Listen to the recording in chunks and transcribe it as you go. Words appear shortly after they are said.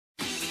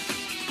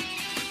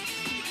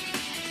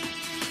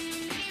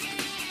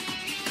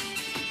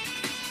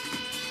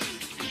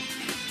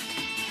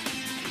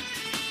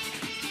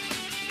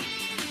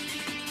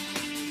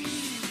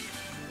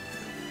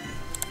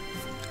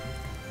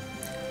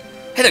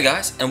Hey there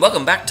guys, and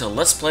welcome back to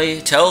Let's Play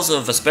Tales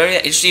of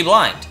Vesperia HD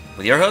Blind,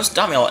 with your host,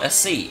 Dameol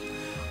SC.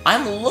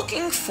 I'm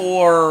looking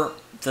for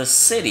the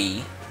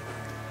city,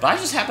 but I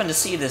just happened to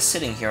see this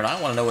sitting here, and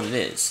I want to know what it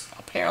is.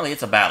 Apparently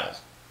it's a battle.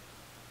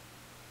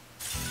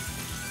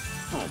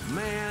 Oh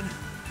man.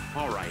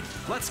 Alright,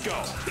 let's go.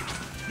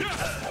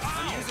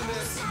 I'm using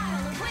this.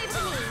 Wave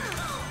to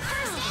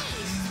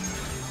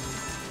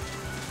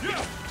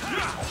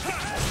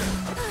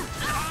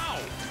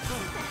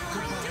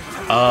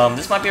me.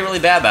 This might be a really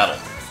bad battle.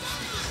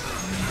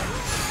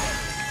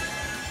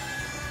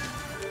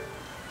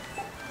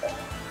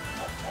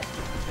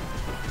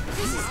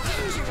 This is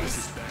dangerous.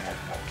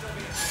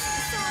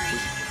 Sorry.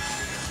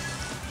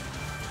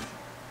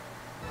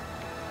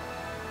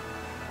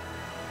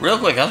 Real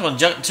quick, I just want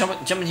to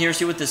jump in here and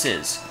see what this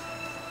is.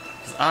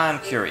 'Cause I'm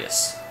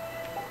curious.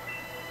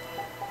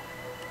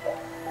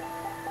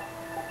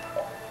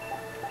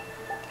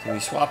 Can we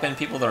swap in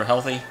people that are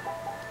healthy?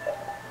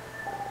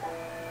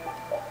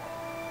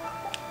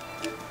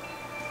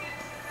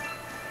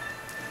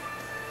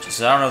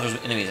 Just, I don't know if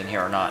there's enemies in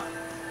here or not.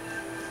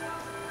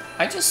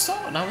 I just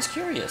saw it and I was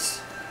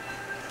curious.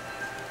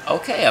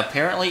 Okay,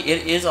 apparently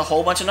it is a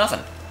whole bunch of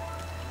nothing.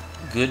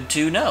 Good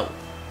to know.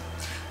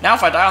 Now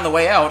if I die on the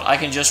way out, I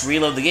can just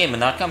reload the game and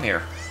not come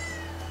here.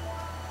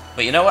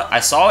 But you know what? I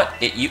saw it,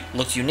 it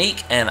looked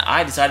unique, and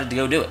I decided to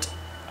go do it.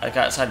 I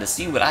decided to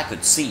see what I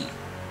could see.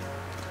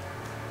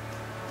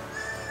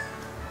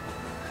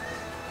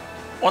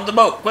 On the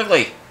boat,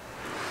 quickly!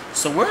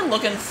 So we're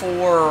looking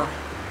for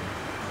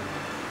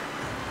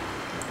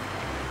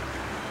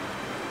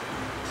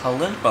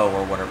Halimpo,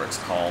 or whatever it's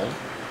called.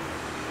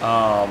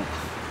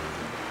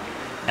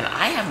 And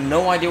I have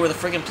no idea where the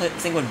friggin'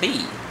 thing would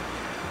be.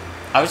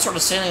 I was sort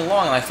of sailing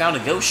along and I found a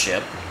ghost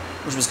ship,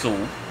 which was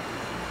cool.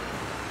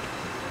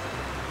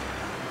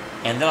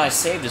 And then I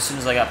saved as soon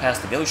as I got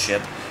past the ghost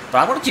ship. But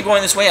I'm going to keep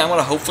going this way. I'm going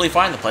to hopefully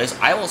find the place.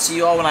 I will see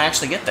you all when I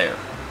actually get there.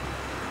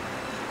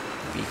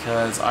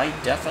 Because I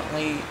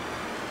definitely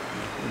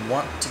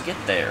want to get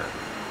there.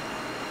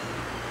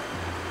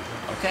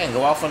 Okay, and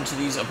go off into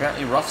these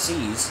apparently rough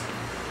seas.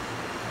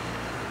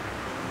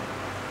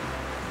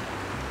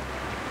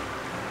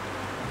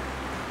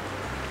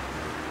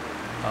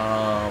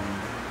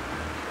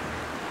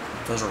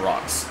 Those are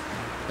rocks.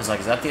 It's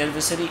like, is that the end of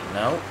the city?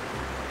 No.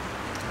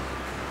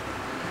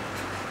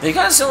 They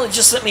kind of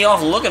just sent me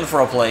off looking for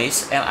a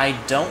place, and I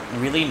don't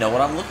really know what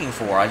I'm looking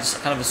for. I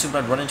just kind of assumed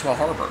I'd run into a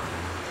harbor.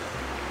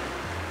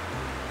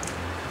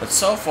 But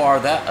so far,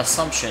 that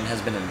assumption has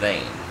been in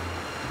vain.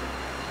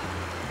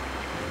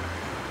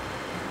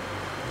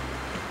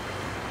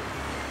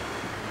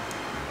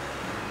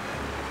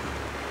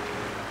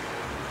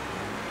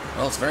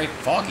 Well, it's very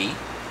foggy.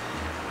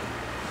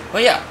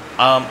 But yeah,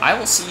 I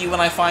will see you when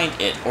I find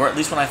it, or at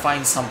least when I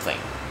find something.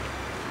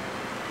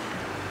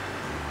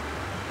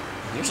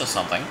 Here's a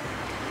something.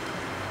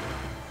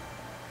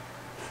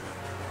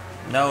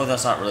 No,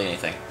 that's not really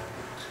anything.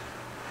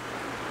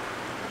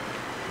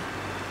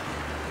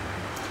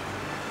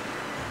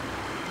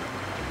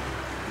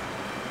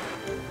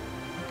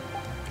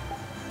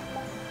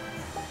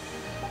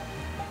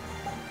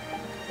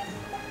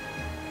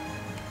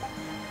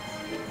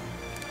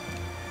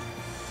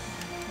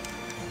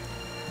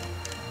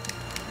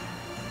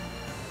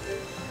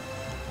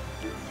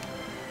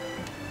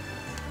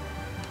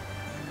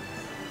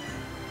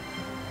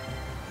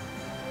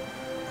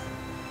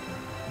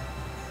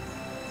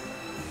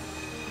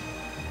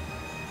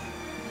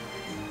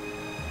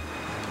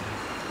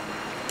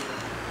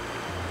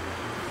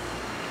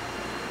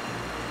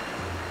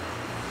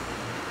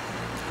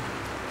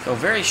 Feel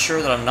very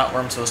sure that I'm not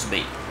where I'm supposed to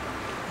be.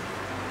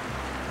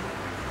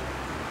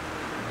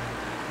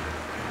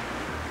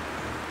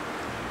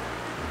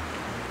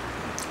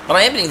 But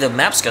I am getting the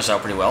map sketched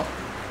out pretty well.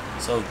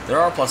 So there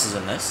are pluses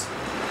in this.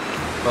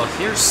 Well,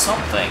 here's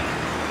something.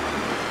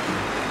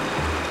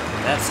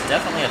 That's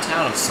definitely a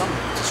town of some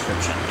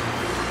description.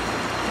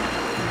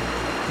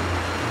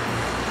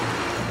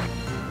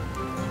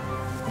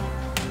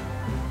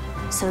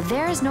 So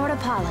there's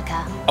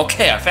Nordopolica.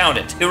 Okay, I found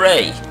it.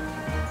 Hooray!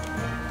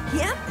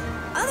 Yep,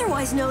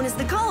 otherwise known as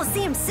the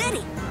Colosseum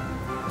City.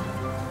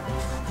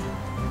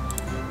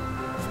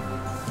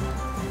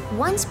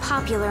 Once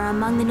popular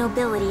among the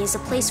nobility as a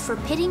place for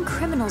pitting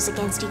criminals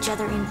against each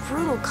other in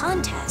brutal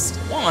contest.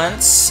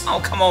 Once?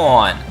 Oh, come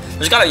on.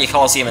 There's gotta be a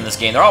Colosseum in this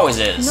game. There always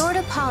is.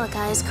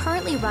 Nordopolica is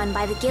currently run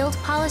by the Guild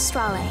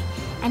Palestrale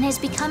and has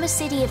become a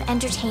city of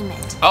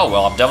entertainment. Oh,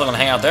 well, I'm definitely gonna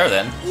hang out there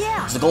then.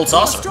 Yeah, It's the Gold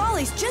Saucer.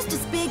 Australia's just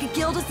as big a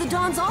guild as the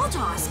Don's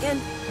Altosk,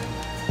 and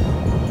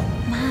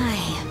My,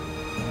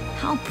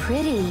 how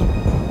pretty.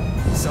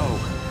 So,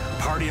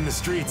 party in the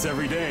streets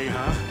every day,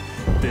 huh?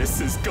 This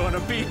is gonna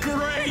be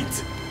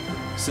great!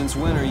 Since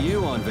when are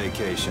you on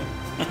vacation?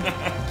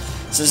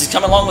 Since he's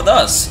coming along with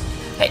us.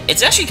 Hey,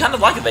 it's actually kind of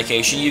like a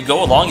vacation. You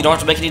go along, you don't have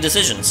to make any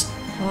decisions.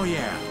 Oh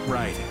yeah,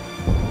 right.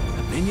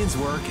 A minion's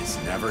work is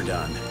never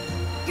done.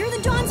 you're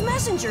the Don's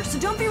messenger, so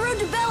don't be rude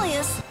to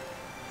Belius.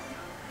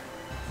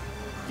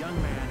 Young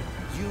man,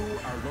 you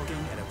are looking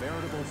at a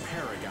veritable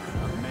paragon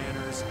of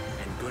manners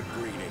and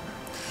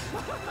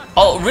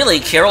Oh, really,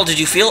 Carol? Did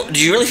you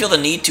really feel the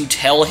need to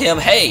tell him,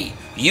 hey,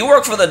 you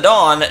work for the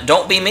Dawn,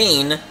 don't be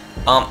mean?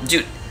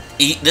 Dude,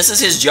 this is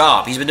his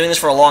job. He's been doing this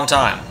for a long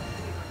time.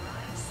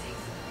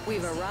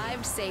 We've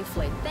arrived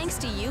safely, thanks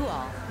to you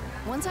all.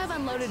 Once I've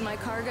unloaded my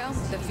cargo,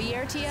 the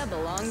Viertia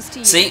belongs to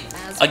you. See,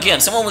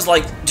 again, someone was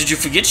like, did you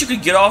forget you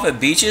could get off at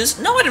beaches?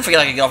 No, I didn't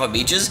forget I could get off at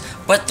beaches,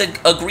 but the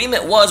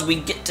agreement was we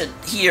get to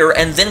here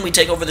and then we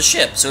take over the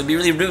ship, so it'd be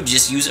really rude to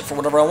just use it for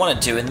whatever I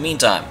wanted to in the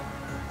meantime.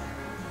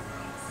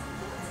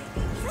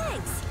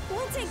 Thanks.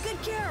 We'll take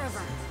good care of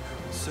her.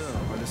 So,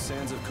 are the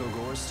sands of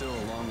Kogor still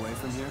a long way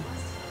from here?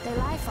 They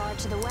lie far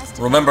to the west.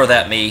 Remember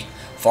that, me.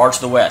 Far to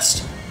the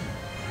west.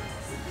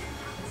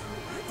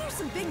 Aren't there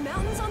some big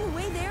mountains on the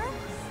way there?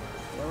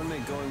 That would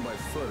make going by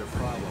foot a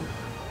problem.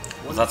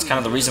 Well, that's kind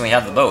of the reason we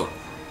have the boat.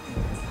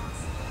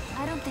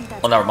 I don't think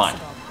that's Well, never mind.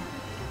 possible.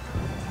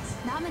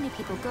 Not many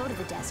people go to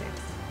the desert.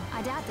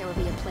 I doubt there would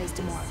be a place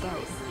to moor a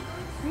boat.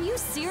 Are you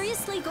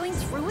seriously going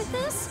through with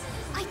this?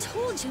 I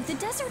told you, the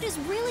desert is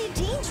really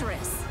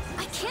dangerous.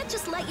 I can't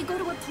just let you go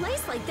to a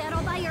place like that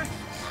all by your...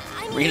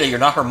 I mean... Rita, you're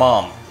not her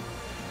mom.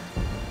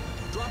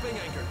 Dropping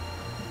anchor.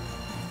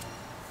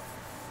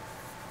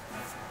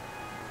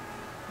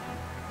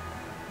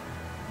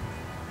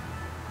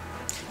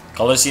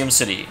 Colosseum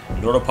City,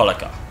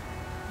 Neuropolica.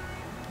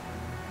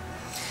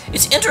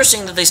 It's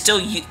interesting that they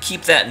still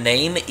keep that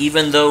name,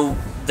 even though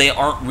they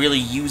aren't really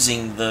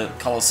using the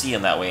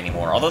Colosseum that way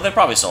anymore. Although they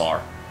probably still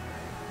are.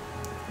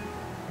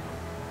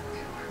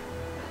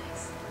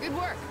 Good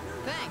work,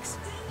 thanks.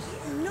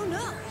 No,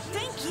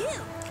 thank you.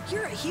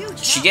 You're a huge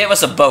She help. gave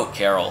us a boat,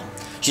 Carol.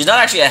 She's not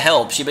actually a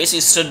help. She basically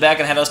stood back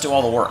and had us do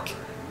all the work.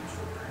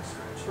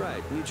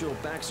 Right, mutual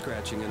back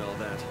scratching and all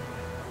that.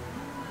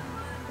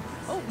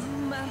 Oh,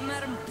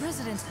 Madam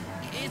President,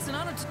 it's an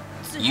honor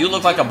to You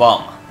look like a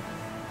bum.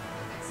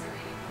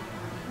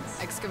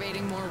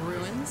 Excavating more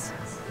ruins?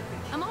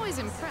 I'm always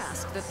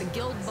impressed that the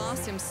guild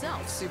boss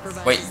himself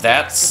supervises Wait,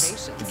 that's the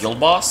excavations. guild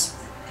boss?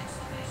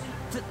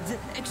 The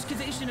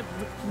excavation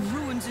of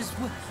ruins is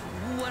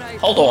what I...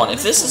 Hold on,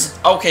 if this is...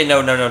 Okay,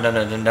 no,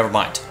 never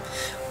mind.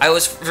 I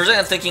was for a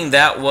second thinking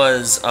that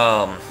was,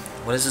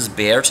 what is this,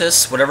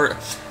 Beartus? Whatever,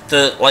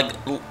 the, like,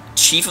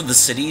 chief of the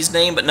city's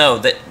name, but no,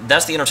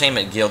 that's the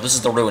entertainment guild. This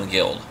is the Ruin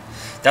Guild.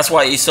 That's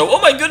why he's so,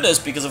 oh my goodness,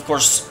 because of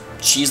course,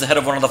 she's the head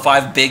of one of the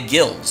 5 big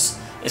guilds.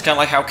 It's kind of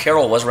like how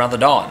Carol was around the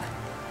Dawn.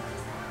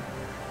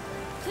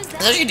 That's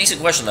actually a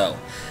decent question, though.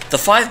 The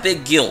 5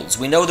 big guilds.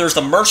 We know there's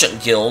the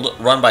Merchant Guild,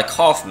 run by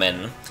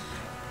Kaufman.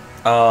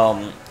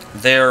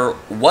 There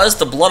was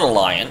the Blood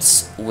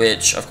Alliance,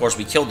 which, of course,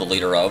 we killed the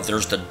leader of.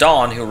 There's the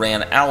Dawn, who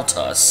ran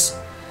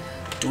Altus.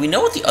 Do we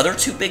know what the other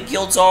 2 big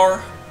guilds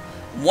are?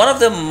 One of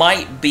them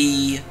might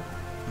be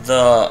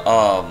the,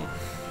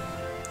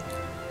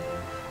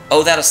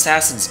 oh, that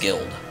Assassin's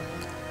Guild.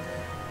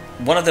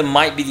 One of them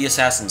might be the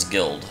Assassin's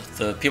Guild.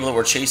 The people that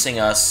were chasing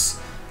us.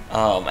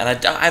 And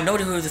I have no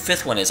idea who the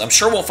 5th one is. I'm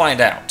sure we'll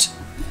find out.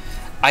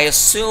 I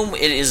assume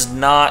it is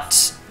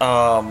not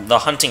the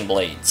Hunting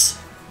Blades.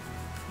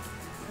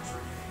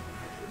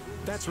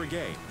 That's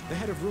Regay, the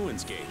head of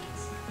Ruins Gate.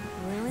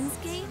 Ruins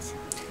Gate?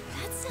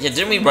 That's Yeah,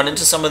 didn't we run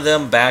into some of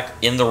them back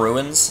in the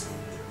ruins?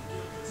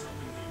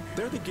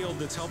 They're the guild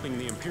that's helping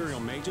the Imperial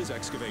mages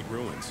excavate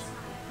ruins.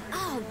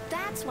 Oh,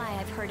 that's why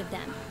I've heard of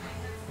them.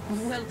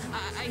 Well,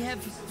 I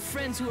have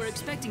friends who are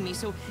expecting me,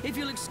 so if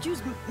you'll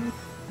excuse me...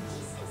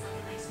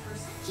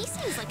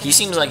 He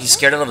seems like he's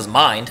scared out of his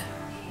mind.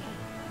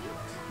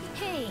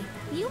 Hey,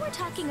 you were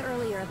talking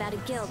earlier about a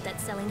guild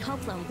that's selling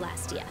Hoplone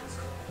Blastia.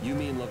 You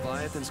mean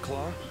Leviathan's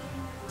Claw?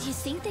 Do you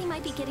think they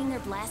might be getting their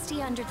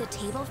Blastia under the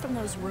table from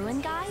those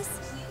Ruin guys?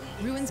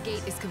 Ruins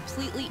Gate is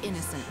completely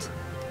innocent.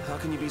 How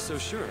can you be so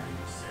sure?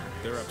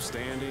 They're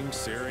upstanding,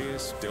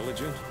 serious,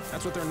 diligent.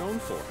 That's what they're known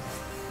for.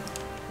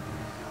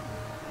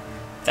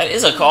 That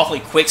is a awfully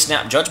quick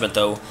snap judgment,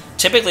 though.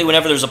 Typically,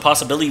 whenever there's a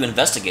possibility, you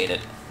investigate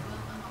it.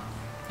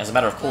 As a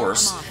matter of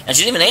course. And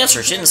she didn't even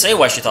answer. She didn't say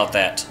why she thought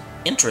that.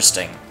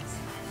 Interesting.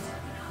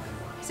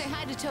 Say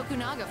hi to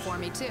Tokunaga for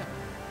me, too.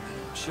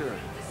 Sure.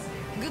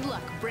 Good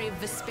luck, brave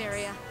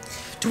Vesperia.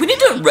 Do we need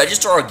to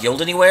register our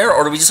guild anywhere,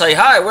 or do we just say,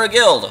 hi, we're a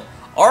guild?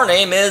 Our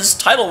name is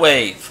Tidal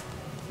Wave.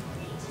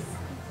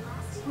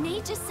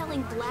 Nate just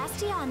selling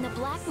Blastia on the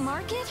black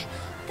market?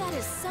 That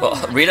is so Well,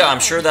 not Rita, I'm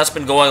good. sure that's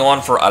been going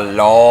on for a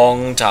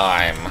long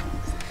time.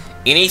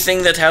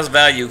 Anything that has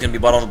value can be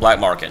bought on the black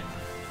market.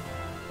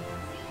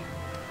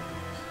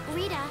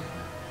 Rita?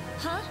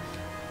 Huh?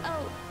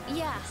 Oh,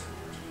 yeah.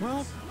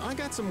 Well, I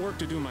got some work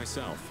to do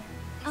myself.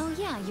 Oh,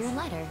 yeah, your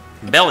letter.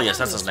 It's Belius,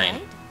 that's his Belius, name.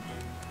 right?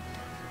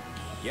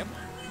 Yep.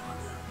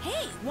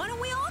 Hey, why don't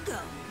we all go?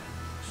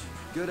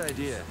 Good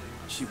idea.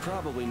 She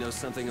probably knows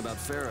something about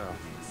Pharaoh.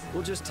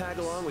 We'll just tag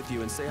along with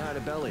you and say hi to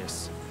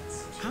Belius.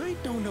 I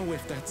don't know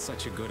if that's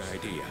such a good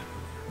idea.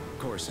 Of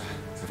course,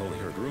 I've only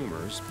heard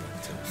rumors,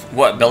 but...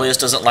 What, Belius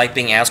doesn't like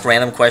being asked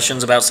random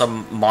questions about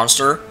some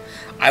monster?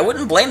 I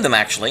wouldn't blame them,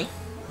 actually.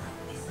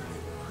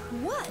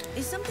 What?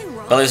 Is something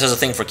wrong? Belius has a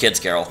thing for kids,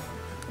 Carol.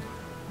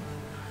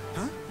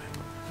 Huh?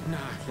 Nah,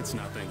 it's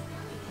nothing.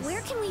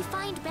 Where can we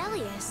find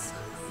Belius?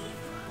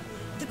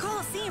 The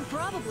Colosseum,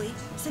 probably,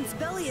 since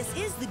Belius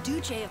is the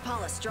Duce of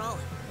Palestrala.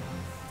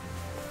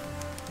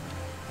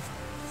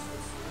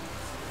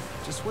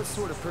 Just what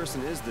sort of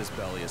person is this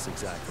Belius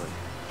exactly?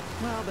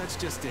 Well, that's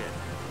just it.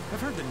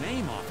 I've heard the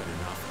name often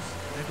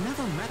enough. I've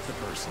never met the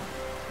person.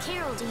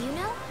 Carol, do you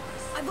know?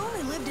 I've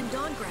only lived in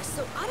Dawngress,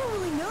 so I don't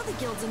really know the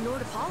guilds in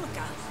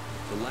Nordopolica.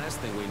 The last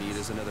thing we need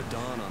is another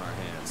Dawn on our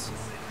hands.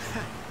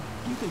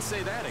 You can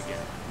say that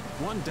again.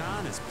 One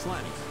Don is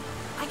plenty.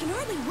 I can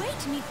hardly wait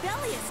to meet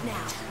Belius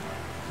now.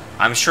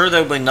 I'm sure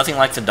there will be nothing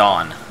like the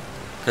Dawn,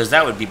 because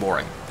that would be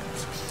boring.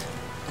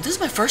 This is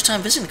my first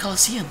time visiting the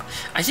Colosseum.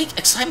 I think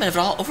excitement of it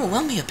all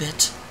overwhelmed me a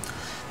bit.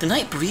 The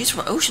night breeze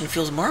from the ocean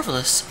feels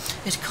marvelous.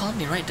 It calmed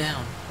me right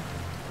down.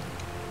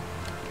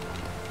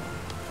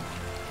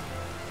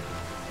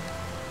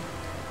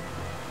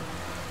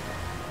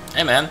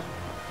 Hey, man.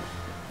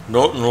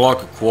 Nothing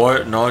like a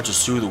quiet night to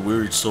soothe a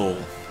wearied soul.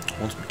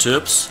 Want some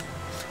tips?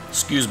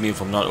 Excuse me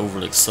if I'm not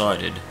overly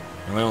excited.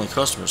 You're my only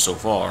customer so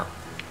far.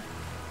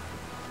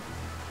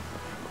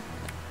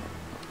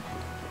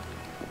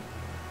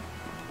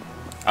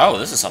 Oh,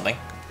 this is something.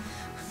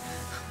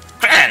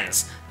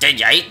 Friends, did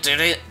you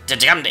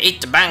come to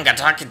eat the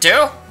bangataki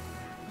too?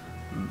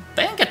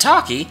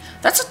 Bangataki?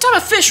 That's a type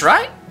of fish,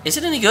 right? Is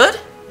it any good?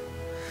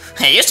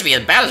 It used to be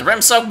as bad as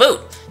rim-soaked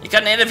boot. You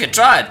couldn't eat it if you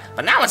tried,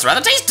 but now it's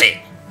rather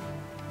tasty.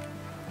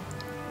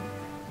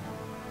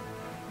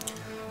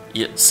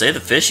 You say the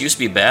fish used to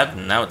be bad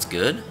and now it's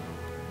good?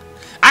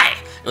 Aye,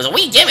 it was a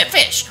wee gamey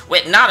fish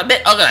with not a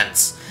bit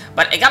ugliness,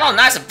 but it got all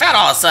nice and fat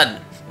all of a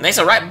sudden. Makes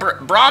a right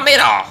bra meat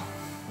all.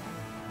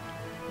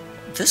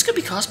 This could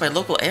be caused by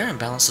local air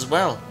imbalance as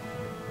well.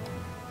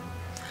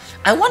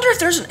 I wonder if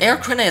there's an air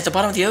crane at the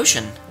bottom of the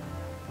ocean.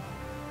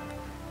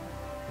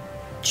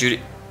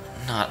 Judy,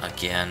 not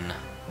again.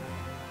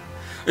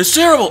 It's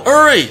terrible!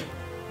 Hurry!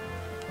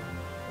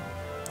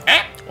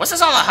 Eh? What's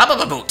this all a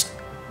hubbub about?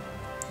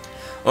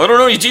 I don't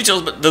know any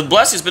details, but the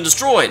blessing's been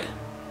destroyed.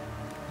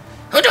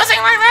 Who'd do a thing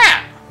like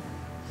that?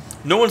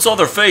 No one saw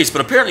their face,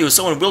 but apparently it was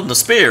someone wielding a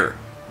spear.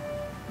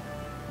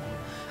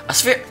 A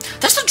sphere?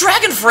 That's the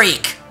dragon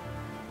freak!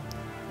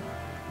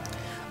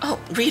 Oh,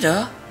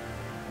 Rita.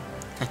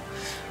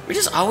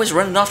 Rita's always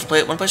running off to play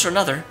at one place or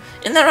another.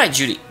 Isn't that right,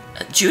 Judy?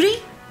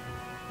 Judy?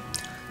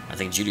 I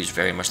think Judy's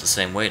very much the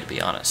same way, to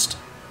be honest.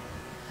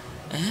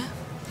 Eh?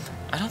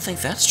 I don't think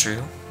that's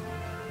true.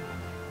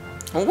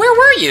 Well, where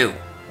were you?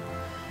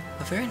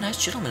 A very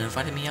nice gentleman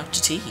invited me out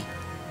to tea.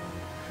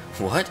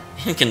 What?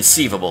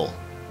 Inconceivable.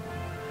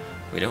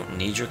 We don't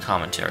need your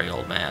commentary,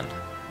 old man.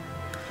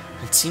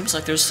 It seems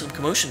like there's some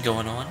commotion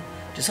going on.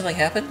 Did something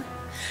happen?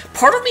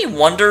 Part of me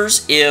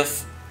wonders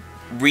if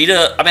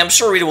Rita... I mean, I'm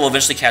sure Rita will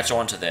eventually catch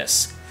on to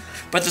this.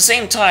 But at the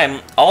same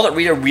time, all that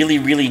Rita really,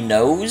 really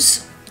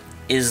knows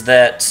is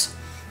that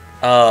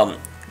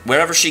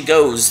wherever she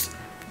goes,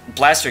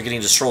 blasts are getting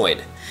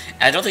destroyed.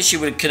 And I don't think she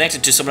would connect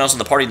it to someone else in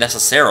the party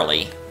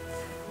necessarily.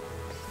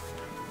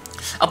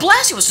 A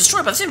Blasty was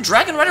destroyed by the same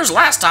Dragon Riders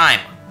last time!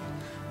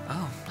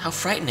 Oh, how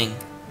frightening.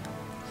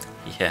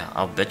 Yeah,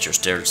 I'll bet you're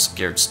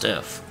scared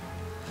stiff.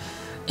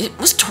 It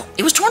was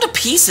torn to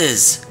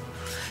pieces!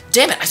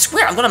 Damn it, I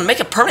swear I'm gonna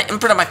make a permanent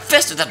imprint of my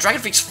fist at that Dragon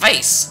Freak's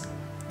face!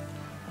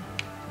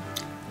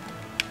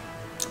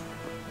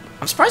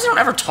 I'm surprised they don't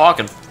ever talk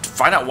and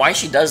find out why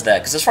she does that,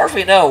 because as far as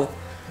we know,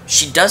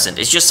 she doesn't.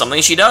 It's just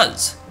something she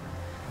does.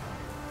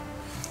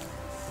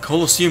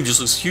 Colosseum just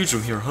looks huge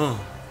from here, huh?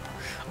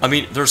 I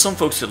mean, there are some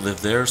folks that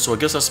live there, so I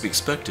guess that's to be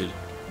expected.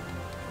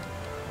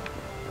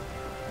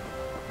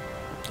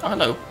 Oh,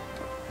 hello.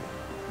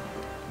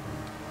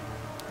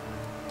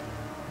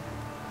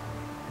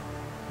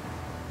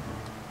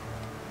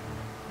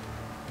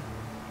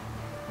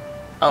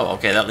 Oh,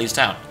 okay, that leaves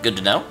town. Good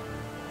to know.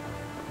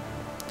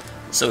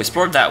 So we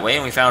explored that way,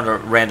 and we found a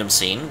random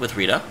scene with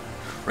Rita.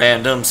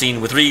 Random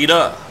scene with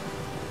Rita!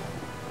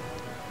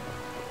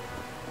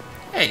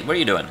 Hey, what are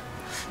you doing?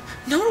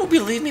 No one will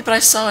believe me, but I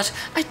saw it.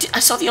 I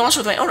saw the monster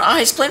with my own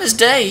eyes, plain as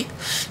day.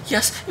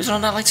 Yes, it was on a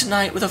night like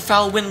tonight, with a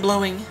foul wind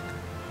blowing.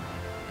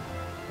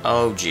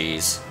 Oh,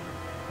 jeez.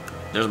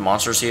 There's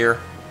monsters here?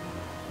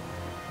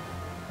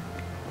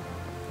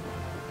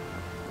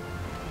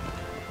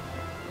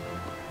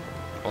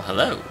 Well,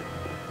 hello.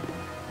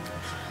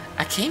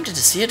 I came to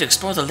Dacia to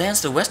explore the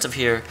lands to the west of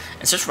here,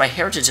 and search for my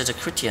heritage as a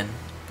Critian.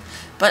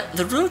 But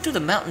the road through the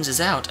mountains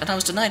is out, and I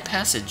was denied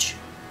passage.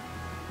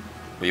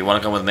 Well, you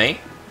want to come with me?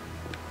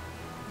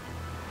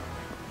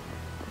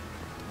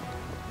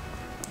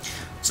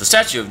 It's the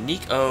statue of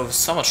Neek of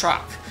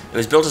Samatrak. It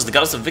was built as the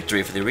goddess of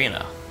victory for the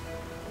arena.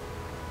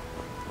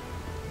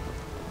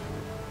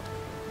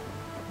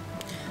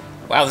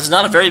 Wow, this is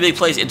not a very big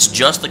place. It's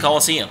just the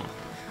Colosseum.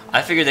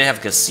 I figured they'd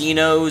have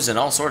casinos and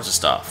all sorts of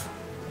stuff.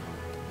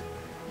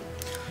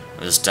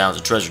 This town's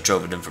a treasure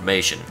trove of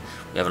information.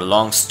 We have a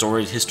long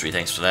storied history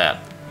thanks to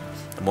that.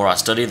 The more I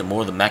study, the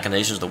more the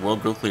machinations of the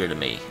world grow clear to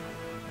me.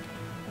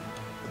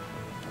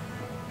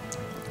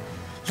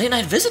 Late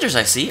night visitors,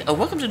 I see. A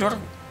welcome to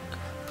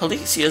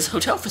Nordopolicia's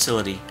hotel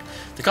facility.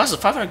 The cost is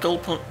 500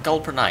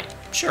 gold per night.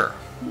 Sure.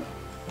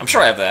 I'm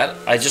sure I have that.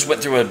 I just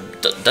went through a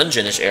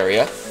dungeonish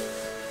area.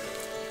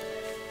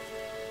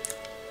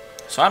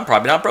 So I'm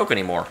probably not broke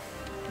anymore.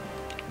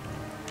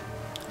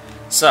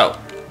 So.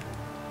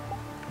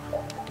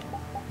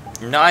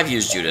 Now I've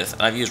used Judith,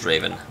 and I've used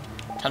Raven.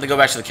 Time to go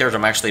back to the character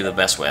I'm actually the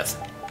best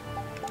with.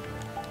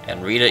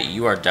 And Rita,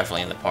 you are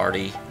definitely in the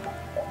party.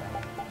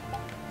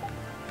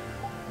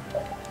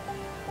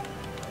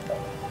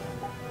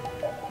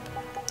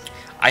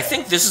 I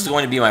think this is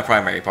going to be my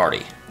primary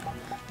party.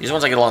 These are the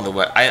ones I get along the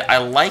way. I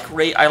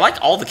like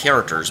all the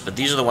characters, but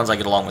these are the ones I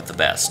get along with the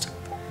best.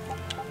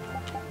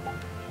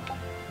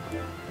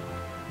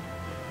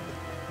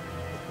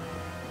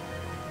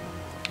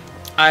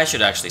 I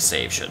should actually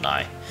save, shouldn't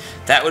I?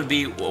 That would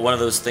be one of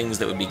those things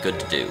that would be good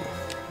to do.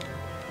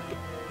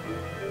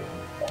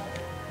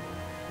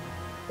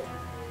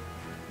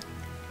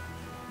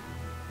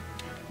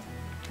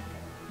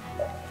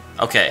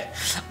 Okay.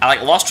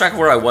 I lost track of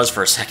where I was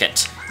for a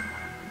second.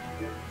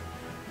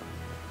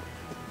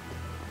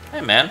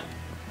 Hey, man.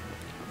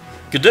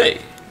 Good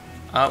day.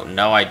 Oh,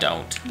 no, I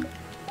don't.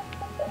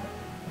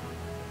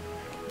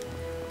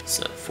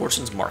 So,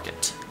 Fortune's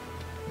Market.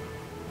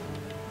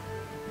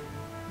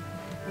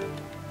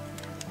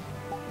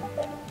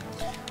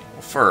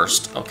 Well,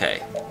 first,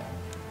 okay.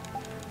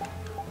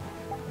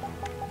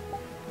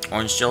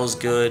 Orange gel is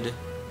good.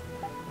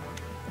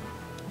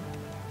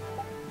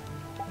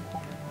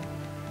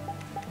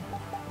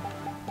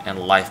 And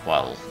life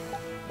bottle.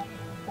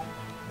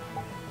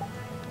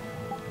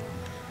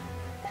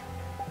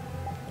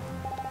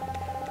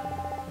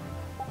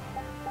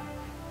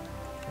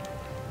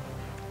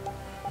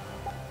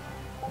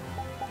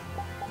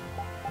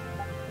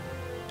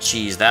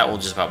 Jeez, that will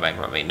just about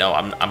bankrupt me. No,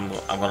 I'm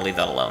gonna leave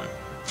that alone.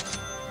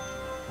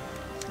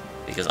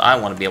 Because I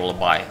want to be able to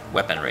buy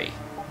weaponry.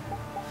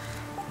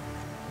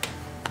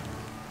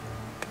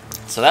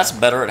 So that's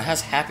better, it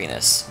has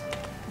happiness.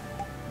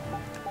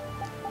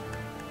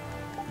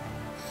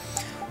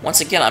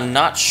 Once again, I'm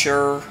not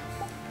sure.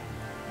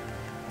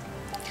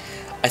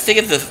 I think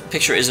if the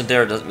picture isn't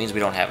there, it means we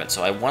don't have it.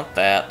 So I want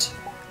that.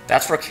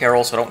 That's for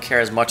Carol, so I don't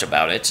care as much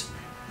about it.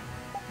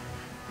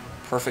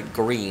 Perfect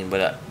green,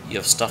 but you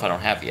have stuff I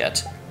don't have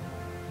yet.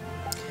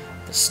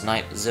 The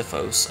Snipe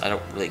Ziphos, I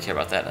don't really care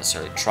about that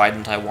necessarily.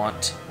 Trident I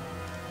want.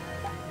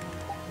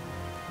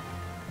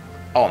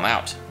 Oh, I'm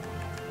out.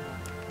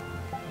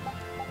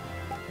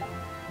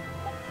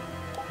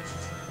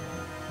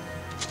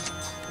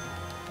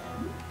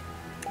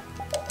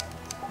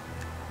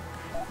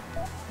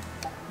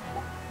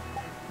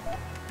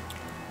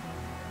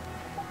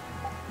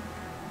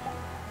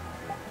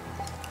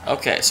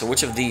 Okay, so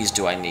which of these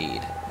do I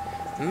need?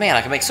 Man,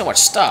 I can make so much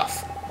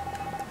stuff.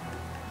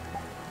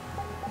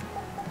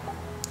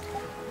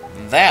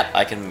 That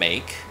I can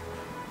make.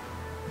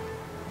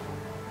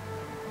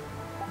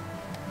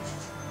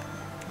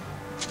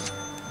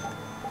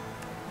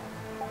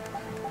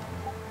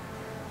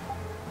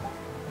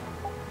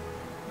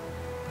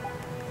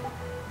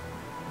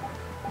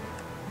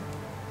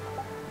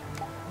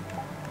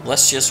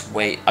 Let's just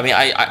wait. I mean,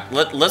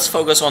 let's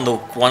focus on the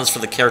ones for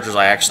the characters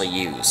I actually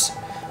use.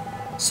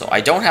 So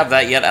I don't have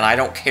that yet, and I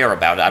don't care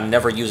about it. I'm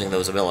never using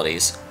those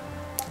abilities.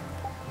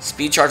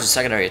 Speed charge and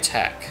secondary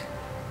attack.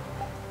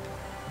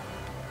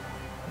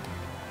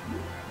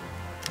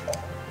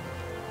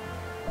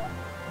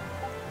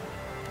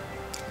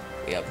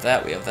 We have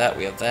that, we have that,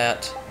 we have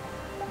that.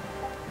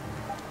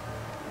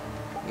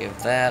 We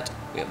have that,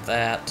 we have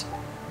that.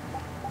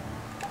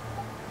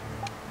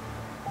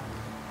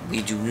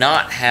 We do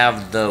not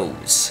have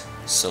those.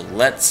 So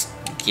let's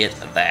get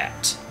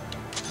that.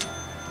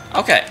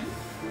 Okay.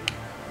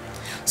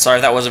 Sorry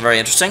if that wasn't very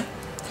interesting.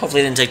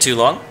 Hopefully it didn't take too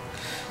long.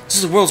 This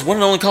is the world's one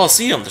and only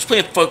Colosseum. There's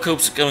plenty of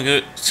folks going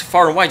to go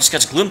far and wide just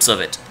catch a glimpse of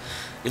it.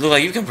 You look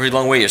like you've come a pretty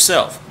long way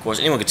yourself. Of course,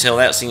 anyone could tell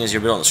that, seeing as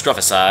you're a bit on the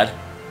scruffy side.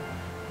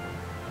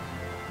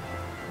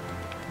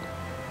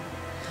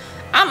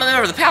 I'm a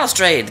member of the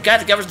Palastrade, the guy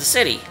that governs the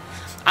city.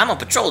 I'm on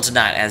patrol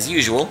tonight, as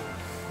usual.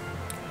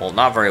 Well,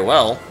 not very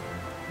well.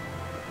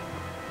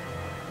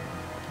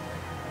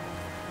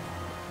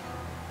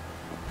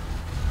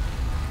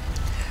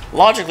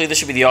 Logically, this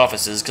should be the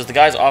offices, because the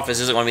guy's office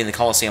isn't going to be in the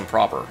Colosseum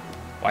proper.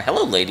 Why,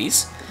 hello,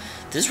 ladies.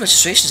 This is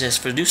registration test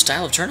for a new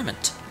style of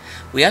tournament.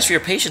 We ask for your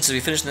patience as we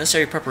finish the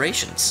necessary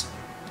preparations.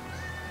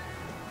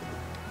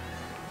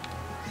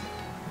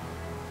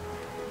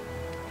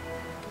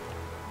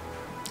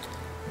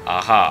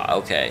 Aha,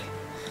 okay.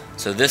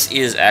 So this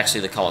is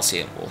actually the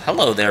Colosseum. Well,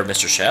 hello there,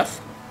 Mr.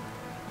 Chef.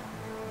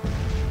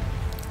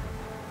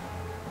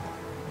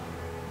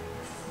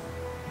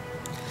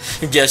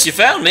 Guess you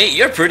found me.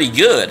 You're pretty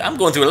good. I'm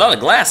going through a lot of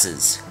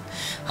glasses.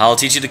 I'll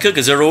teach you to cook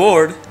as a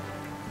reward.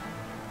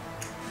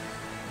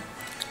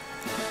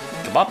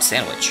 Kebab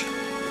sandwich.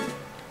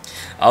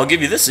 I'll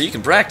give you this so you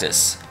can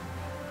practice.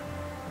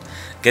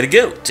 Gotta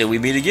go till we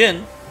meet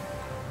again.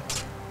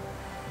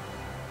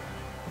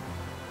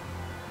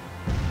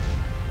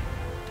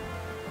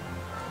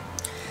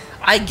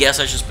 I guess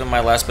I should spend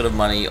my last bit of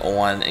money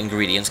on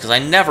ingredients, because I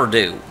never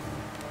do.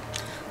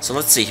 So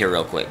let's see here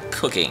real quick.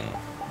 Cooking.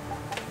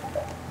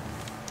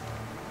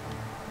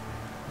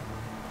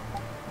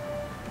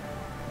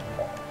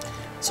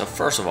 So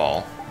first of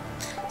all,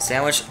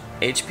 sandwich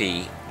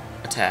HP,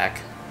 attack.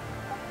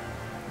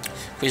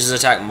 Increases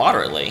attack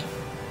moderately.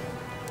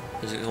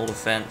 Physical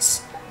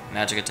defense,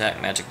 magic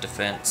attack, magic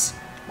defense,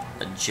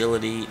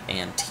 agility,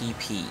 and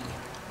TP.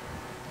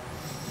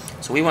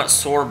 So we want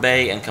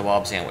sorbet and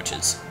kebab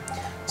sandwiches.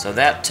 So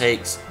that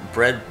takes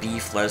bread,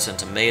 beef, lettuce, and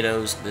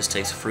tomatoes. This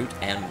takes fruit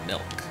and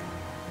milk.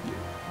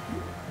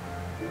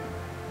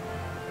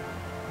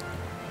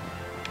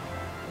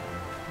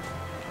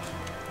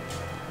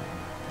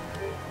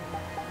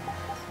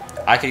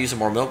 I could use some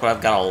more milk, but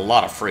I've got a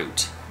lot of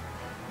fruit.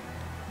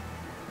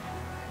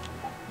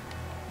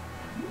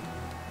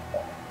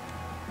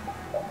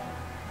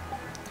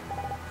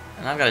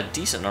 And I've got a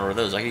decent number of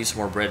those. I could use some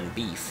more bread and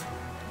beef.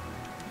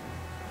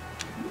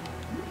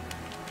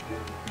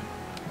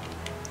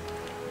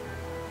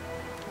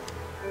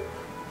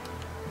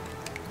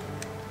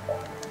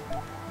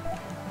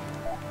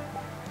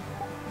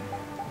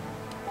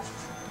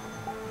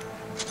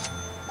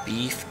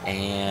 Beef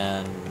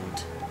and...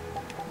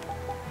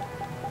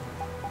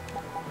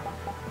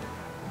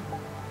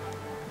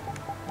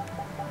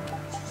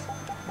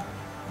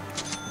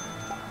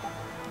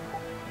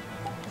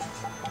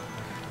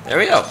 There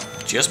we go.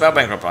 Just about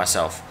bankrupt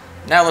myself.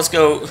 Now let's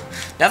go...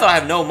 Now that I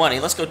have no money,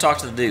 let's go talk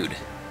to the dude.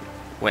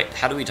 Wait,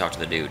 how do we talk to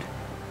the dude?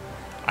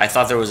 I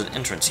thought there was an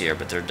entrance here,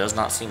 but there does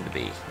not seem to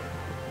be.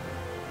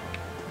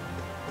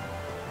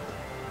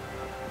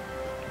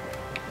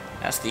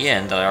 That's the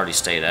inn that I already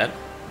stayed at.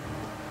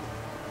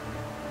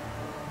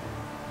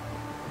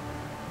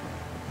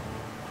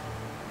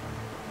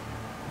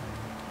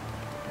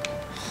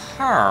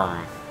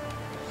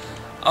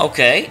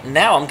 Okay,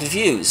 now I'm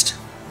confused.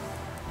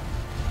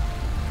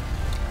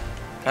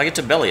 How do I get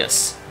to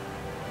Belius?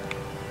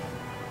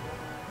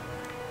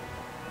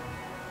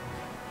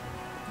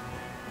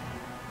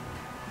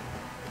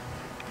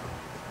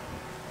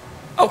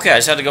 Okay, I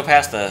just had to go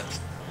past the...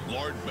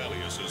 Lord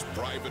Belius's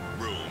private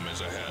room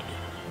is ahead.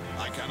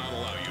 I cannot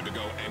allow you to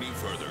go any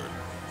further.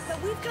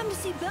 But we've come to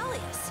see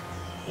Belius.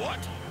 What?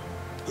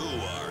 Who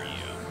are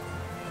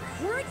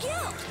you? We're a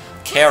guild.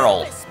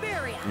 Carol.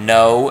 Vesperia.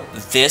 No,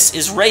 this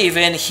is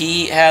Raven.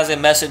 He has a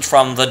message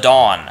from the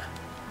Dawn.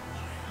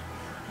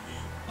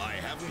 I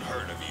haven't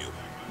heard of you.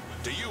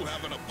 Do you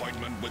have an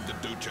appointment with the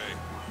Duce?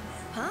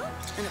 Huh?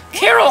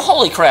 Carol,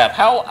 holy crap.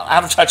 How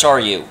out of touch are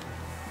you?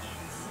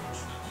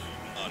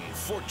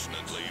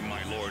 Unfortunately,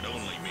 my lord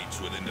only meets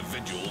with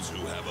individuals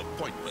who have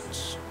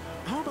appointments.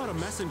 How about a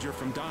messenger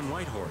from Don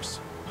Whitehorse?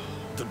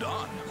 The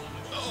Don?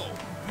 Oh,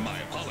 my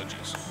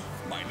apologies.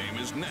 My name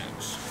is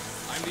Nance.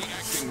 I'm the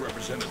acting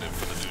representative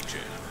for the Duce.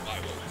 I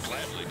will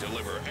gladly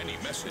deliver any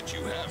message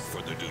you have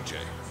for the Duce.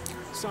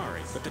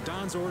 Sorry, but the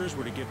Don's orders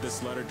were to give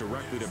this letter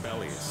directly to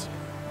Belius.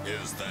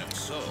 Is that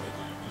so?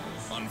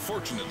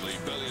 Unfortunately,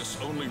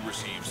 Belius only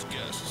receives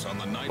guests on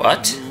the night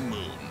What? of the new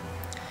moon.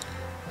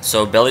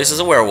 So Belius is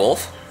a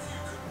werewolf.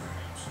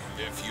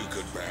 If you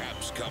could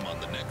perhaps come on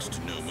the next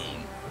new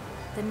moon.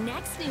 The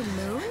next new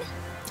moon?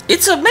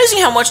 It's amazing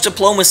how much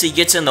diplomacy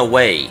gets in the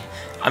way.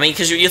 I mean,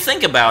 because you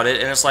think about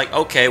it, and it's like,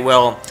 okay,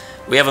 well,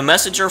 we have a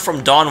messenger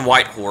from Don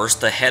Whitehorse,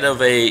 the head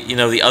of a, you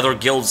know, the other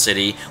guild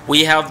city.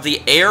 We have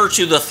the heir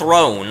to the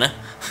throne.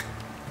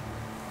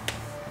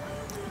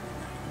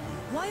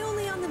 Why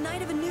only on the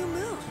night of a new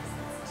moon?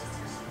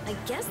 I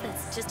guess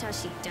that's just how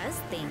she does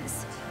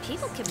things.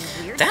 People can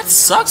be weird. That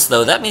sucks,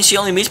 though. That means she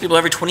only meets people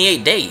every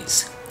 28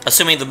 days.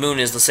 Assuming the moon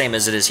is the same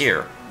as it is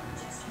here.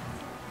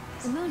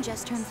 The moon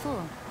just turned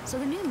full, so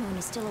the new moon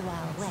is still a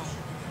while away.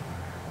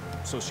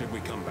 So should we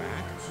come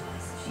back?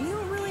 We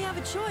don't really have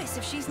a choice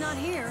if she's not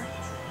here.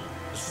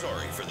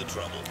 Sorry for the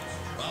trouble.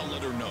 I'll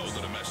let her know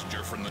that a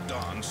messenger from the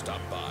Dawn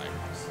stopped by.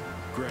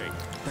 Great,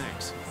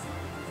 thanks.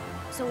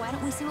 So why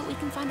don't we see what we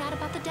can find out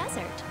about the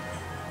desert?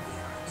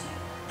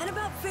 And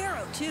about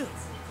Pharaoh, too.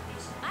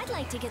 I'd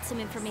like to get some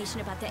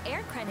information about the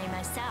air crane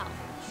myself.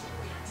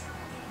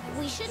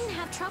 We shouldn't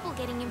have trouble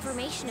getting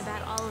information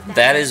about all of that.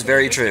 That is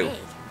very true.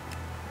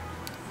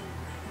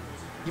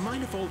 You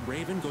mind if old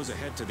Raven goes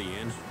ahead to the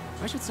inn?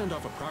 I should send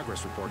off a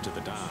progress report to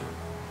the Don.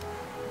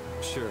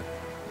 Sure.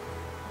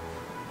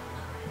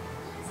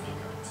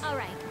 All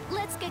right,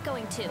 let's get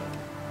going too.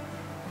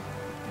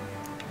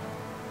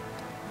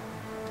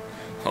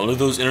 Only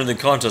those entering the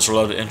contest are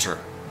allowed to enter.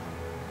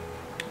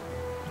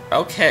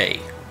 Okay.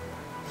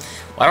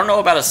 Well, I don't know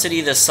about a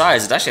city this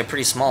size. It's actually a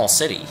pretty small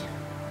city.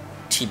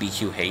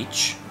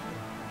 TBQH.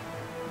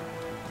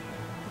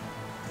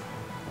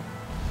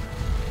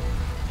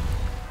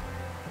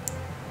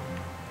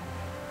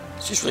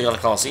 It's just really got the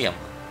Colosseum.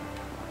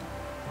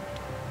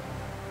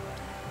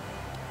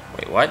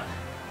 Wait, what?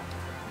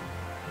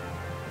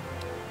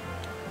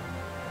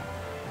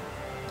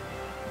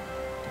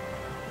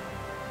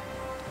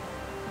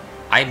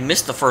 I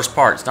missed the first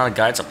part. It's not a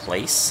guide, it's a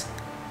place.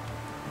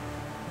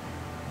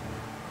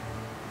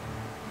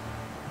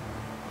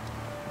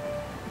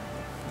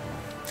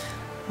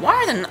 Why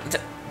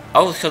are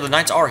Oh, so the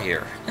knights are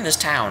here, in this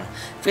town.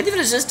 If we leave it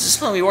as this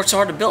discipline we worked so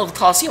hard to build, the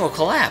Colosseum will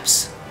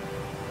collapse.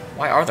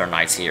 Why are there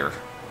knights here?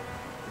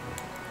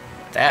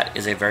 That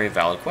is a very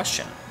valid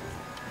question.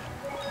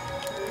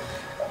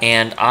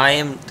 And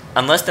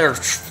unless they're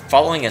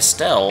following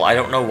Estelle, I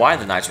don't know why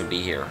the knights would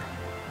be here.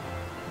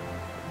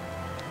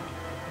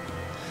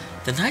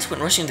 The knights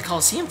went rushing to the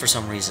Colosseum for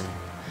some reason.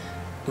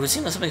 It would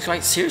seem that something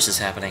quite serious is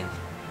happening.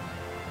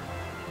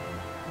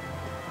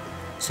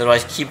 So do I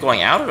keep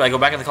going out, or do I go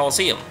back in the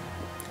Colosseum?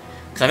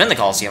 Because I'm in the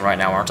Colosseum right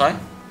now, aren't I?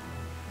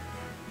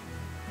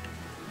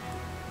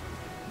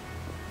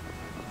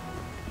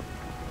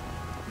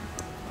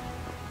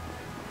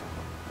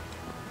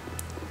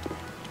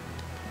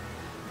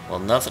 Well,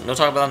 no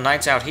talk about the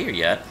knights out here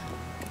yet.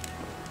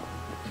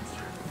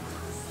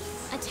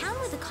 A town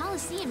with a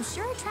Colosseum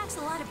sure attracts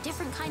a lot of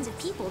different kinds of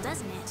people,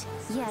 doesn't it?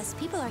 Yes,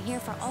 people are here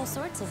for all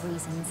sorts of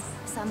reasons.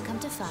 Some come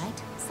to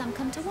fight, some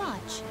come to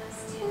watch.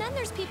 And then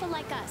there's people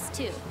like us,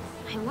 too.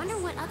 I wonder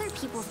what other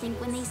people think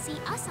when they see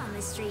us on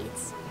the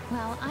streets.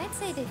 Well, I'd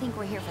say they think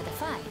we're here for the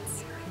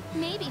fights.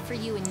 Maybe for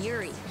you and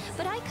Yuri,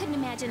 but I couldn't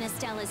imagine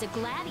Estelle as a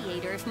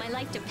gladiator if my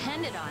life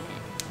depended on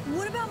it.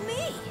 What about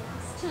me?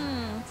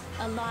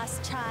 A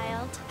lost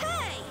child.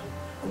 Hey!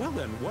 Well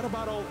then, what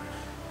about all...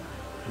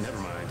 Never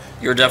mind.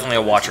 You're definitely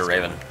a watcher,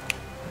 Raven.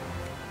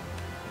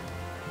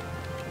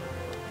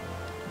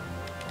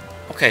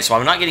 Okay, so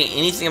I'm not getting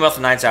anything about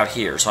the knights out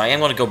here, so I am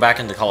going to go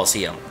back into the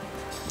Colosseum.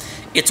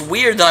 It's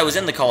weird that I was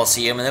in the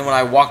Colosseum, and then when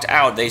I walked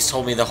out, they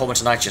told me the whole bunch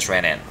of knights just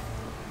ran in.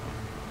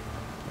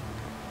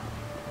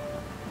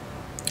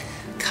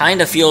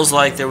 Kinda feels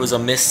like there was a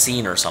missed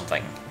scene or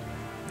something.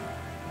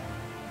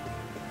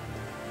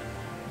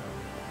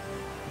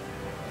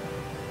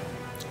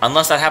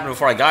 Unless that happened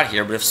before I got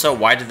here, but if so,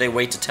 why did they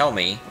wait to tell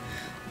me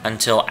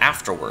until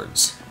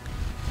afterwards?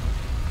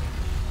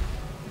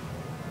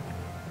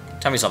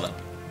 Tell me something.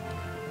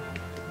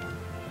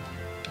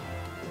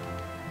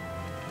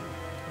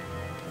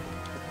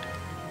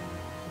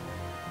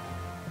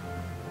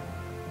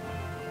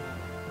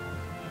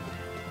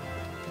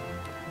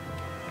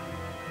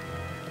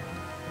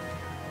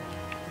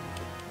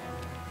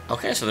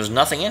 Okay, so there's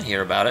nothing in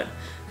here about it.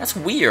 That's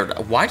weird.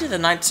 Why did the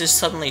knights just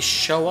suddenly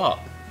show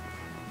up?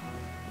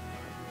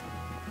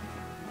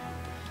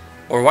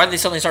 Or why did they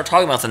suddenly start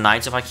talking about the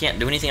knights if I can't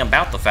do anything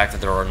about the fact that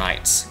there are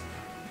knights?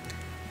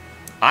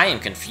 I am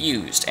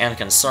confused and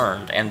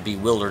concerned and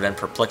bewildered and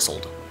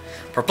perplexed.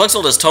 Perplexed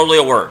is totally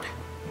a word.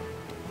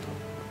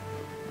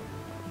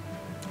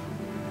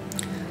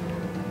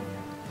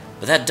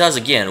 But that does,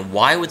 again,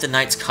 why would the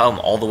knights come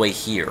all the way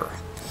here?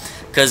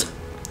 Because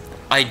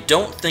I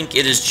don't think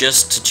it is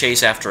just to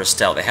chase after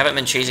Estelle. They haven't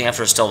been chasing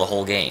after Estelle the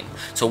whole game.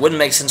 So it wouldn't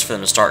make sense for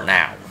them to start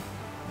now.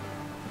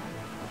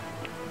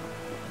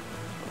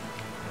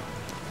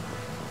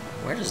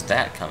 Where is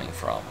that coming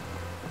from?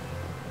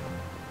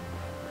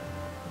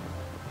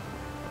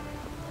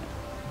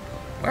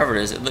 Wherever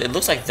it is, it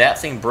looks like that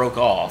thing broke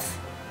off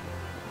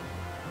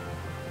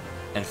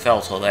and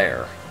fell to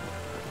there.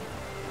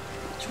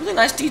 It's a really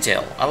nice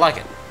detail. I like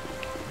it.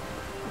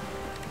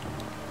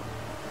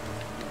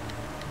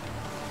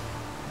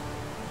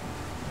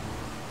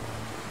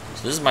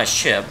 So this is my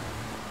ship.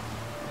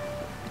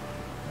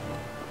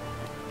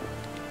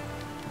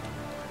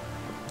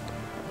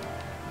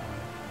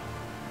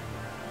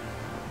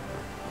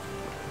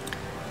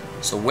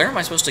 So where am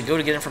I supposed to go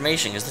to get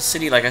information? Because the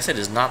city, like I said,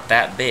 is not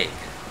that big.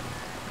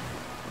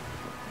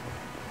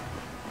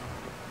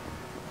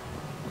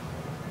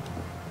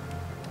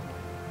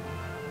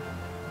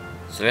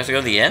 So we have to go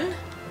to the inn?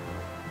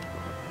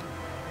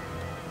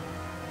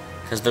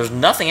 Because there's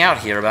nothing out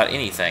here about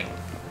anything.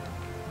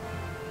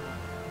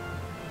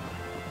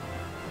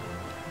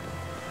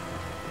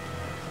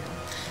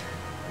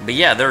 But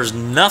yeah, there's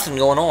nothing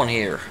going on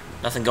here.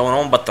 Nothing going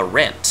on but the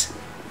rent.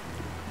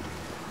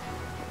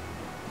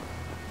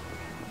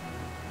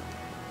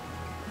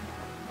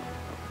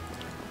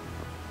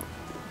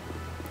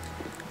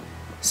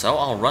 So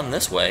I'll run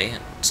this way,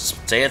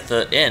 stay at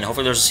the inn.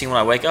 Hopefully there's a scene when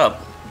I wake up.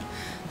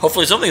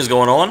 Hopefully something's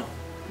going on.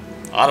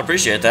 I'd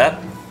appreciate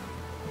that.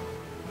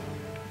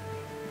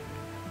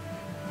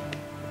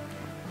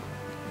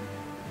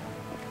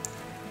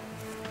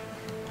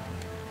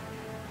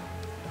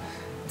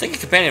 I think a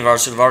companion of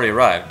ours should have already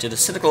arrived. Did a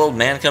cynical old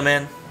man come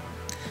in?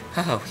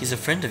 Oh, he's a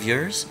friend of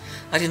yours?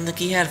 I didn't think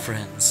he had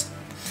friends.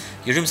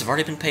 Your rooms have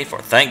already been paid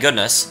for. Thank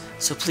goodness.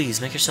 So please,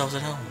 make yourselves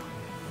at home.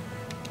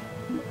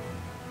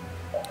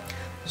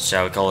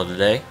 Shall we call it a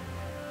day?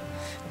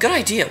 Good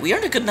idea. We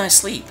earned a good night's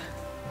sleep.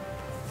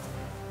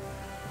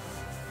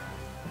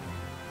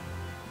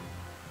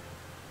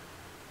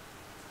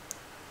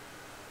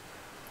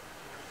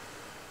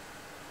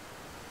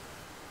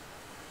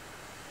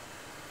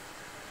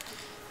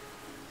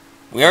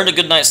 We earned a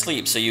good night's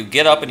sleep, so you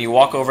get up and you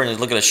walk over and you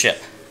look at a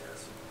ship.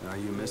 Are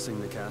you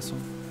missing the castle?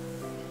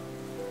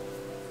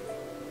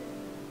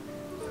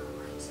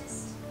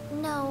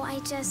 No, I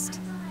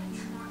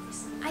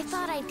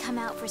thought I'd come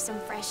out for some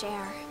fresh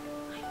air.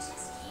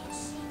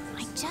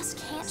 I just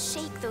can't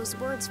shake those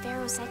words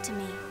Pharaoh said to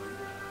me.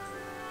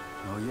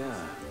 Oh,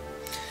 yeah.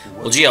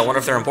 Well, gee, I wonder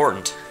if they're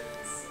important.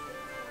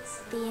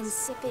 The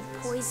insipid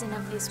poison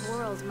of this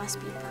world must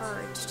be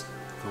purged.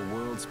 The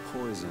world's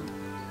poison.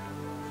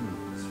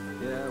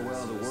 Yeah,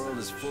 well, the world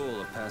is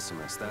full of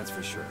pessimists, that's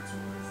for sure.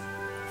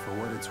 For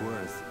what it's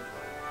worth,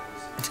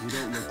 you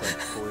don't look like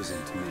poison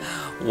to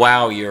me.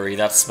 Wow, Yuri,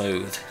 that's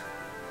smooth.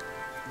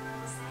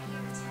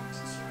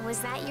 Was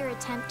that your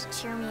attempt to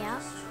cheer me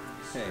up?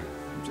 Hey,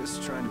 I'm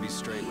just trying to be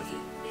straight with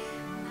you.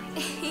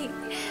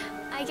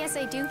 I guess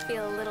I do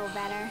feel a little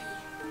better.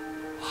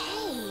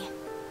 Hey!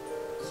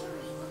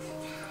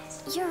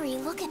 Yuri,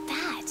 look at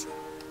that.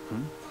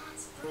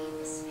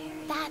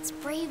 That's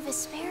brave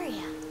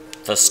Vesperia.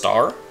 The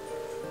star?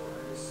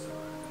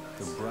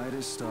 The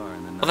brightest star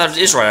in the night. Oh, that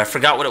is right. I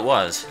forgot what it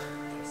was.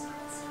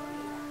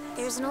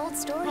 There's an old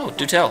story Oh, about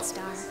do tell. that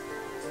star.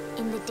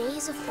 In the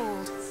days of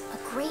old, a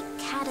great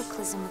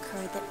cataclysm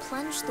occurred that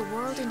plunged the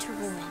world into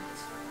ruin.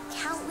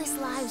 Countless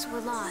lives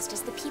were lost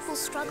as the people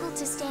struggled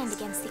to stand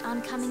against the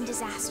oncoming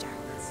disaster.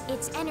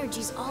 Its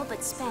energies all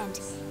but spent,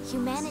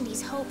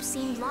 humanity's hope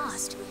seemed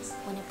lost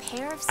when a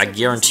pair of I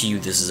guarantee you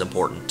this is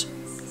important.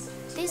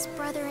 This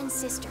brother and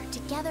sister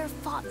together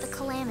fought the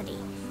calamity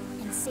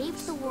and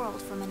saved the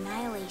world from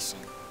annihilation.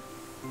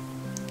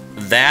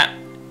 That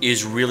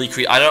is really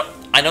creepy.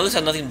 I know this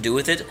had nothing to do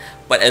with it,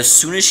 but as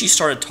soon as she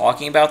started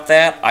talking about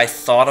that, I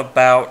thought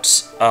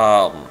about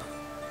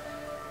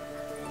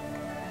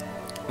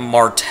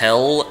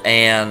Martel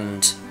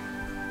and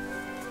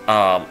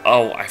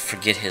oh, I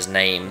forget his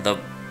name. The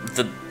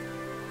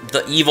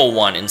evil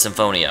one in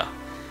Symphonia.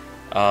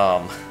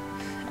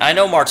 I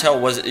know Martel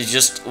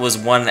was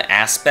one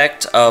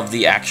aspect of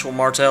the actual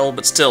Martel,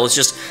 but still, it's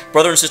just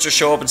brother and sister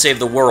show up and save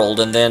the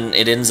world, and then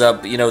it ends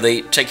up, you know,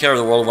 they take care of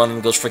the world, one of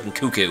them goes freaking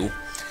cuckoo.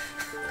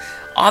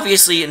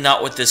 Obviously,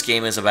 not what this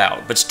game is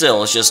about, but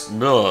still, it's just,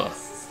 ugh.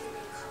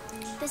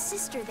 The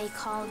sister they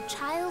called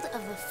Child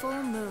of the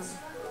Full Moon.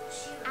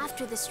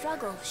 After the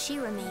struggle, she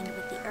remained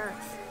with the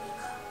Earth.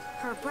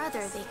 Her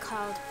brother they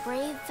called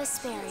Brave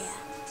Vesperia,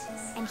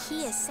 and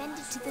he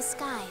ascended to the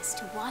skies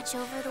to watch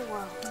over the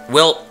world.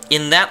 Well,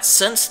 in that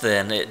sense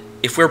then,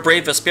 if we're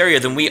Brave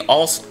Vesperia, then we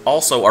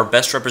also are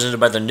best represented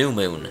by the new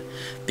moon,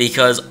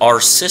 because our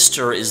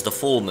sister is the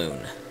full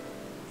moon.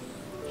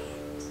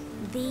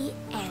 The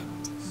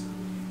end.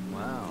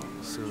 Wow,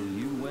 so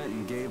you went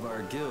and gave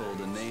our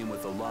guild a name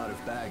with a lot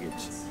of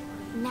baggage.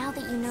 Now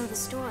that you know the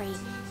story,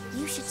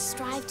 you should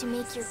strive to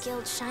make your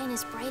guild shine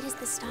as bright as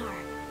the star.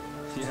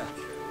 Yeah,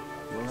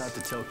 we'll have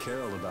to tell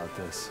Carol about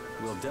this.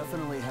 We'll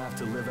definitely have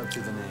to live up to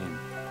the name.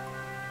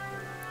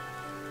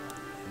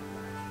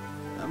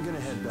 I'm gonna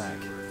head back.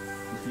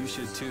 You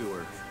should too,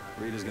 or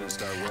Rita's gonna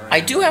start worrying. I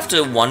do have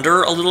to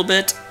wonder a little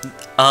bit,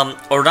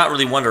 or not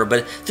really wonder,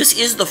 but this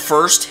is the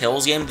first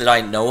Hills game that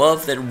I know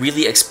of that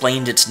really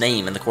explained its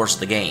name in the course of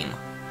the game,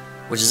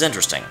 which is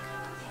interesting.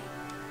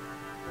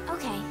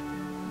 Okay.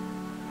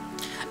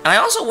 And I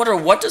also wonder,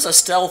 what does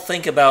Estelle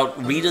think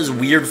about Rita's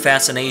weird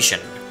fascination?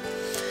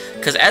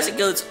 Because as it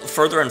goes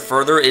further and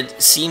further,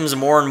 it seems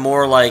more and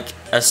more like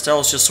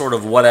Estelle's just sort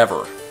of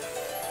whatever.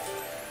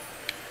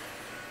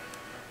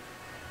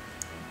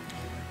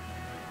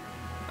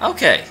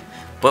 Okay,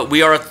 but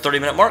we are at the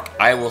 30-minute mark.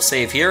 I will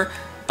save here.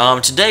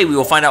 Today we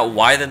will find out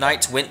why the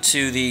Knights went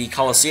to the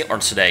Colosseum, or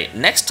today,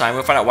 next time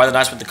we'll find out why the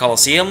Knights went to the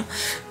Colosseum,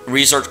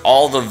 research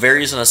all the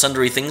various and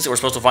sundry things that we're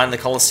supposed to find in the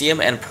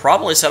Colosseum, and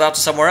probably set out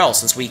to somewhere else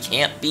since we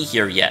can't be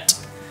here yet.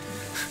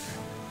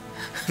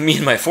 Me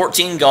and my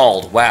 14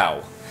 gold,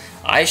 wow.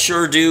 I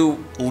sure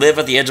do live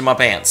at the edge of my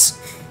pants.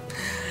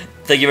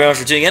 Thank you very much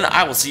for tuning in.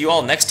 I will see you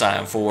all next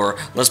time for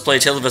Let's Play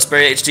Tales of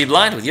Vesperia HD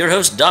Blind with your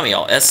host,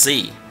 Dameol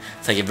SC.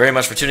 Thank you very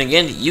much for tuning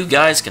in. You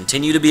guys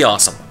continue to be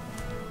awesome.